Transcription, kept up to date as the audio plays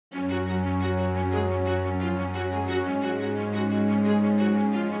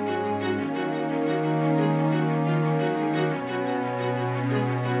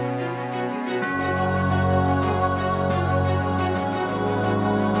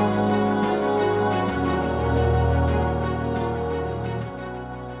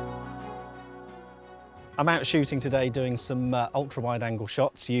I'm out shooting today doing some ultra-wide angle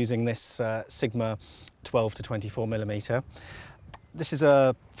shots using this Sigma 12 to 24mm. This is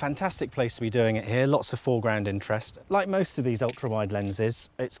a fantastic place to be doing it here, lots of foreground interest. Like most of these ultra-wide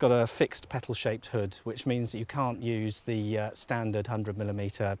lenses, it's got a fixed petal-shaped hood, which means that you can't use the standard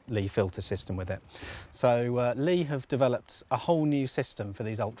 100mm Lee filter system with it. So Lee have developed a whole new system for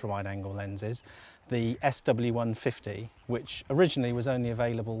these ultra-wide angle lenses, the SW150, which originally was only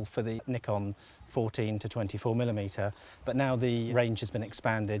available for the Nikon 14 to 24mm, but now the range has been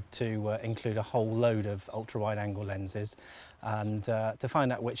expanded to include a whole load of ultra-wide angle lenses. And to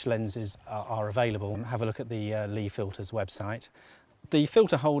find out which lenses are available, have a look at the Lee Filters website. The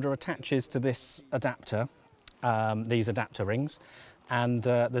filter holder attaches to this adapter, these adapter rings, and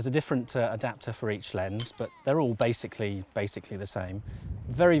there's a different adapter for each lens, but they're all basically the same.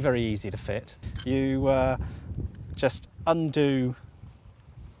 Very, very easy to fit. You just undo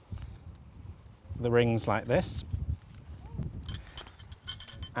the rings like this,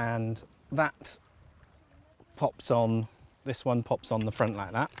 and that pops on. This one pops on the front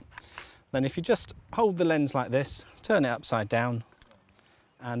like that. Then if you just hold the lens like this, turn it upside down,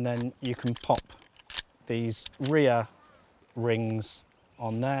 and then you can pop these rear rings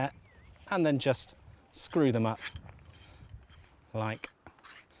on there and then just screw them up like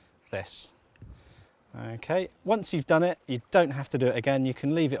this. Okay, once you've done it, you don't have to do it again. You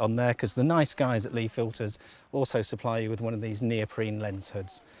can leave it on there because the nice guys at Lee Filters also supply you with one of these neoprene lens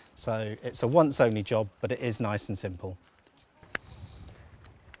hoods. So it's a once only job, but it is nice and simple.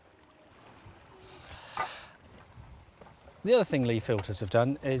 The other thing Lee Filters have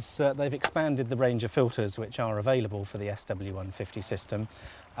done is they've expanded the range of filters which are available for the SW150 system,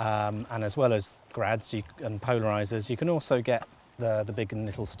 and as well as grads and polarizers, you can also get the big and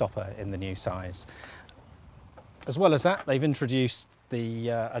little stopper in the new size. As well as that, they've introduced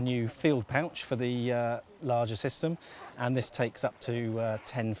a new field pouch for the larger system, and this takes up to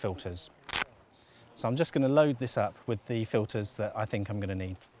 10 filters. So I'm just going to load this up with the filters that I think I'm going to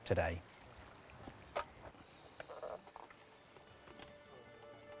need today.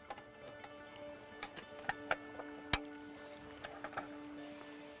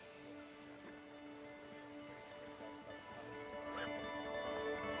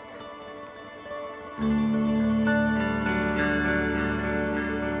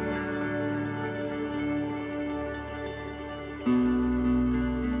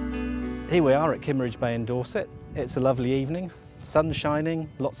 Here we are at Kimmeridge Bay in Dorset. It's a lovely evening, sun shining,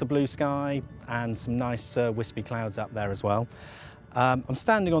 lots of blue sky and some nice wispy clouds up there as well. I'm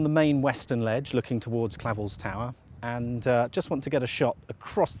standing on the main western ledge looking towards Clavel's Tower, and just want to get a shot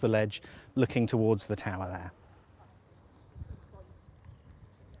across the ledge looking towards the tower there.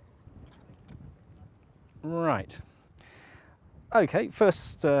 Right. Okay,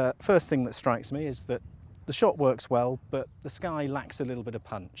 first thing that strikes me is that the shot works well, but the sky lacks a little bit of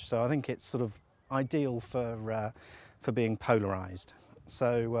punch. So I think it's sort of ideal for being polarized.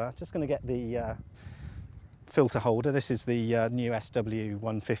 So just going to get the filter holder. This is the new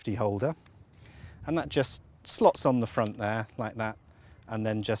SW150 holder, and that just slots on the front there like that, and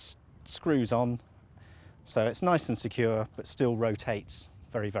then just screws on. So it's nice and secure, but still rotates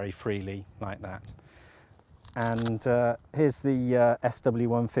very, very freely like that. And here's the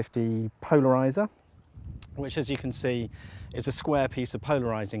SW150 polarizer, which, as you can see, is a square piece of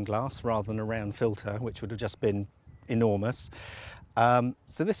polarizing glass rather than a round filter, which would have just been enormous. So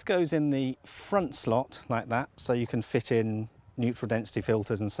this goes in the front slot like that, so you can fit in neutral density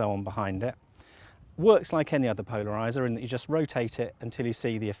filters and so on behind it. Works like any other polarizer in that you just rotate it until you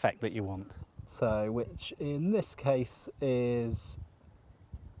see the effect that you want. So, which in this case is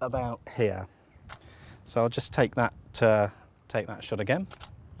about here. So I'll just take that shot again.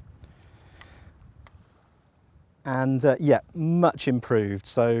 And yeah, much improved.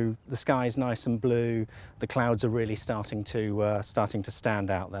 So the sky is nice and blue. The clouds are really starting to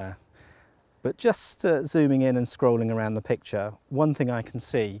stand out there. But just zooming in and scrolling around the picture, one thing I can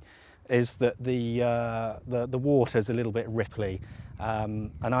see is that the water's a little bit ripply,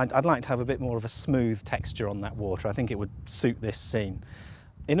 and I'd like to have a bit more of a smooth texture on that water. I think it would suit this scene.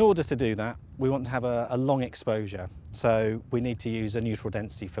 In order to do that, we want to have a long exposure, so we need to use a neutral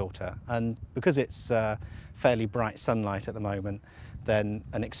density filter. And because it's fairly bright sunlight at the moment, then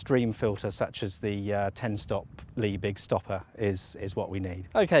an extreme filter such as the 10-stop Lee Big Stopper is what we need.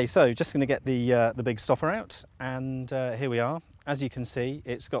 Okay, so just going to get the big stopper out, and here we are. As you can see,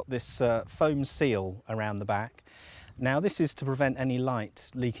 it's got this foam seal around the back. Now this is to prevent any light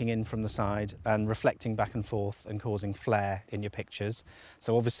leaking in from the side and reflecting back and forth and causing flare in your pictures.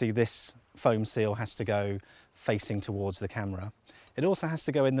 So obviously this foam seal has to go facing towards the camera. It also has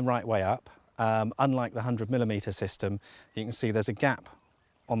to go in the right way up. Unlike the 100mm system, you can see there's a gap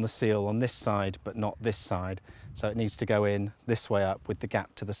on the seal on this side, but not this side. So it needs to go in this way up with the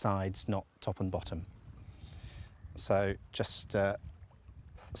gap to the sides, not top and bottom. So just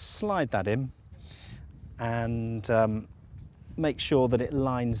slide that in and make sure that it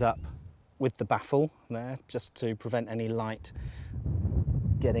lines up with the baffle there, just to prevent any light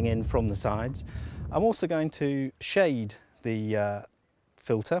getting in from the sides. I'm also going to shade the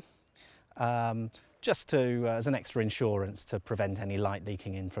filter just to as an extra insurance to prevent any light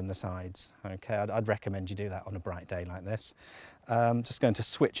leaking in from the sides. Okay, I'd recommend you do that on a bright day like this. Just going to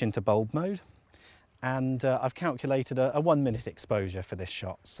switch into bulb mode, and I've calculated a 1 minute exposure for this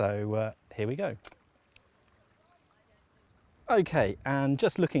shot, so here we go. Okay, and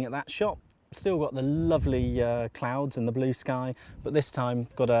just looking at that shot, still got the lovely clouds and the blue sky, but this time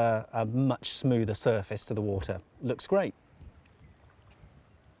got a much smoother surface to the water. Looks great.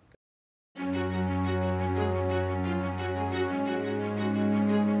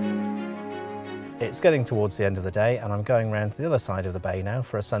 It's getting towards the end of the day, and I'm going round to the other side of the bay now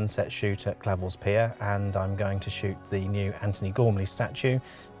for a sunset shoot at Clavel's Pier, and I'm going to shoot the new Anthony Gormley statue,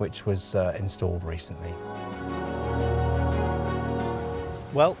 which was installed recently.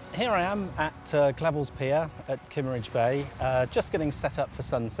 Well, here I am at Clavel's Pier at Kimmeridge Bay, just getting set up for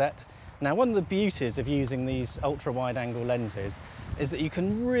sunset. Now, one of the beauties of using these ultra-wide-angle lenses is that you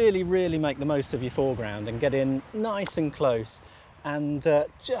can really make the most of your foreground and get in nice and close and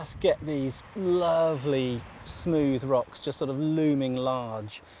just get these lovely smooth rocks just sort of looming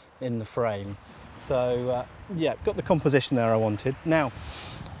large in the frame. So yeah, got the composition there I wanted. Now,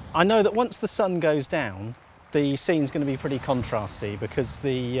 I know that once the sun goes down, the scene's going to be pretty contrasty because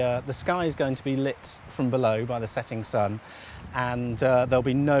the sky is going to be lit from below by the setting sun, and there'll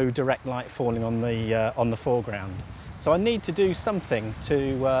be no direct light falling on the foreground. So I need to do something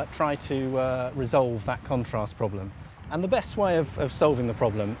to try to resolve that contrast problem. And the best way of solving the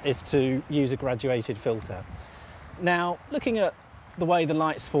problem is to use a graduated filter. Now, looking at the way the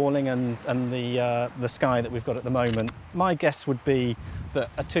light's falling and the sky that we've got at the moment, my guess would be that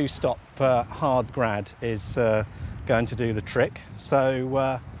a 2-stop hard grad is going to do the trick.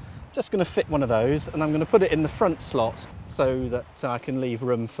 So just going to fit one of those, and I'm going to put it in the front slot so that I can leave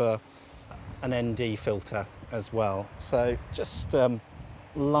room for an ND filter as well. So just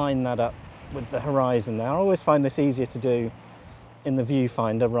line that up with the horizon there. I always find this easier to do in the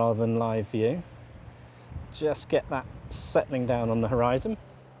viewfinder rather than live view. Just get that settling down on the horizon,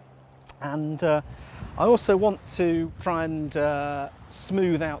 and I also want to try and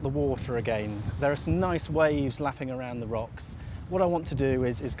smooth out the water again. There are some nice waves lapping around the rocks. What I want to do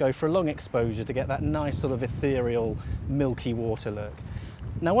is go for a long exposure to get that nice sort of ethereal milky water look.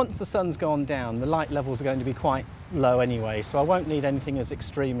 Now, once the sun's gone down, the light levels are going to be quite low anyway, so I won't need anything as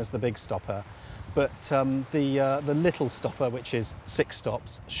extreme as the big stopper, but the little stopper, which is 6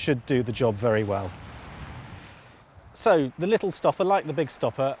 stops, should do the job very well. So the little stopper, like the big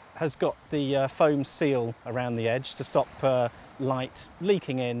stopper, has got the foam seal around the edge to stop light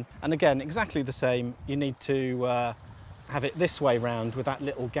leaking in, and again, exactly the same, you need to have it this way round with that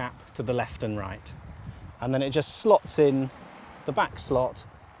little gap to the left and right, and then it just slots in the back slot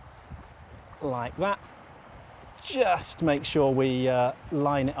like that. Just make sure we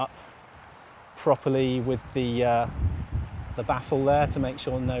line it up properly with the baffle there to make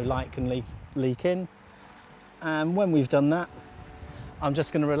sure no light can leak in. And when we've done that, I'm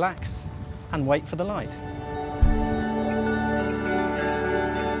just going to relax and wait for the light.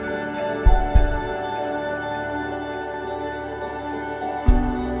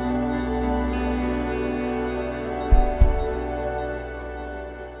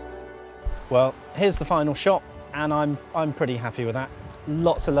 Well, here's the final shot, and I'm pretty happy with that.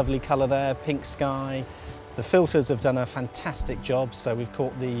 Lots of lovely colour there, pink sky. The filters have done a fantastic job, so we've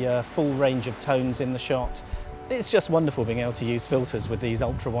caught the full range of tones in the shot. It's just wonderful being able to use filters with these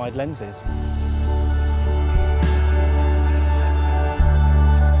ultra-wide lenses.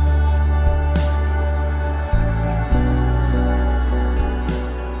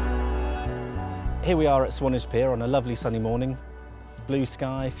 Here we are at Swanage Pier on a lovely sunny morning. Blue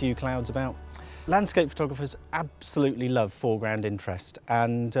sky, a few clouds about. Landscape photographers absolutely love foreground interest,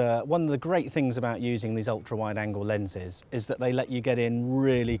 and one of the great things about using these ultra-wide-angle lenses is that they let you get in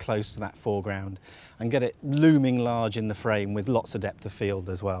really close to that foreground and get it looming large in the frame with lots of depth of field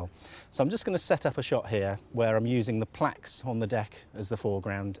as well. So I'm just going to set up a shot here where I'm using the plaques on the deck as the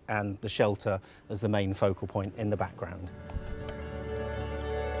foreground and the shelter as the main focal point in the background.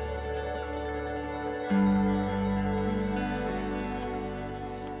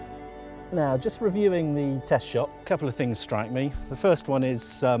 Now, just reviewing the test shot, a couple of things strike me. The first one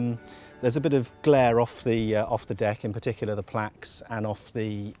is there's a bit of glare off the deck, in particular the plaques, and off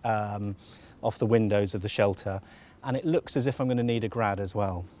the windows of the shelter, and it looks as if I'm going to need a grad as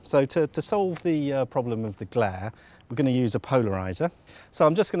well. So to solve the problem of the glare, we're going to use a polarizer. So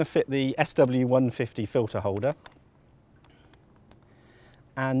I'm just going to fit the SW150 filter holder,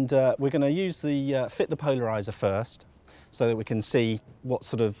 and we're going to use fit the polarizer first, so that we can see what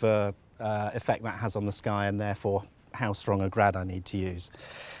sort of effect that has on the sky, and therefore how strong a grad I need to use.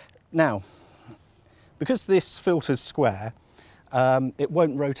 Now, because this filter's square, it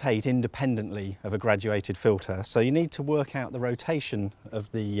won't rotate independently of a graduated filter, so you need to work out the rotation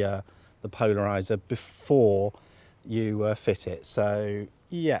of the polarizer before you fit it. So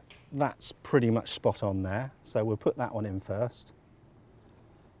yeah, that's pretty much spot on there. So we'll put that one in first.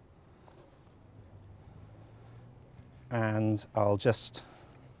 And I'll just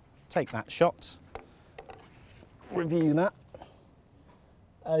take that shot, review that.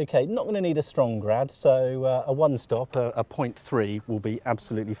 Okay, not going to need a strong grad, so a one stop, a 0.3 will be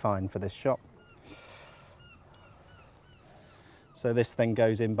absolutely fine for this shot. So this then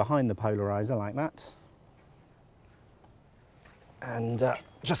goes in behind the polarizer like that, and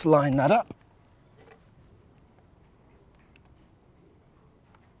just line that up.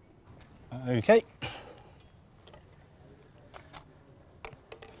 Okay.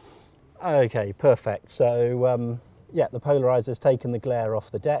 Okay, perfect. So yeah, the polarizer's taken the glare off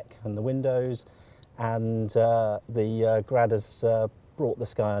the deck and the windows, and the grad has brought the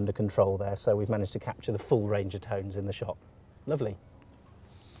sky under control there, so we've managed to capture the full range of tones in the shot. Lovely.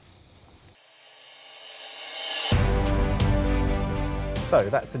 So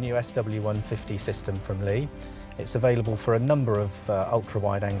that's the new SW150 system from Lee. It's available for a number of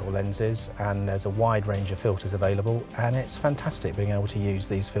ultra-wide-angle lenses, and there's a wide range of filters available, and it's fantastic being able to use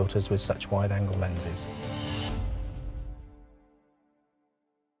these filters with such wide-angle lenses.